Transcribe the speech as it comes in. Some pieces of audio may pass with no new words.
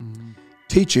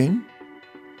Teaching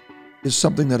is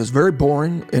something that is very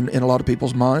boring in a lot of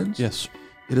people's minds. Yes.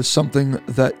 It is something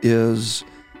that is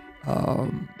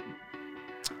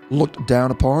looked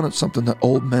down upon. It's something that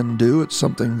old men do. It's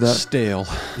something that... Stale.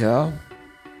 Yeah.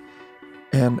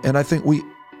 And I think we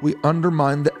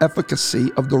undermine the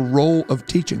efficacy of the role of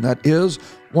teaching. That is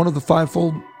one of the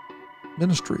fivefold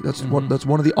ministry. That's one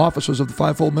of the offices of the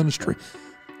fivefold ministry.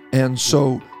 And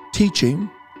so teaching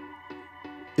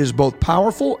is both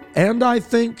powerful and, I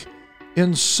think,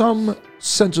 in some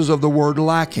senses of the word,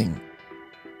 lacking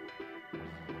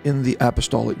in the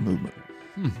apostolic movement.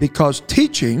 Because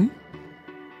teaching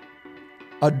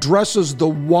addresses the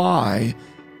why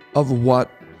of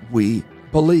what we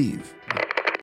believe.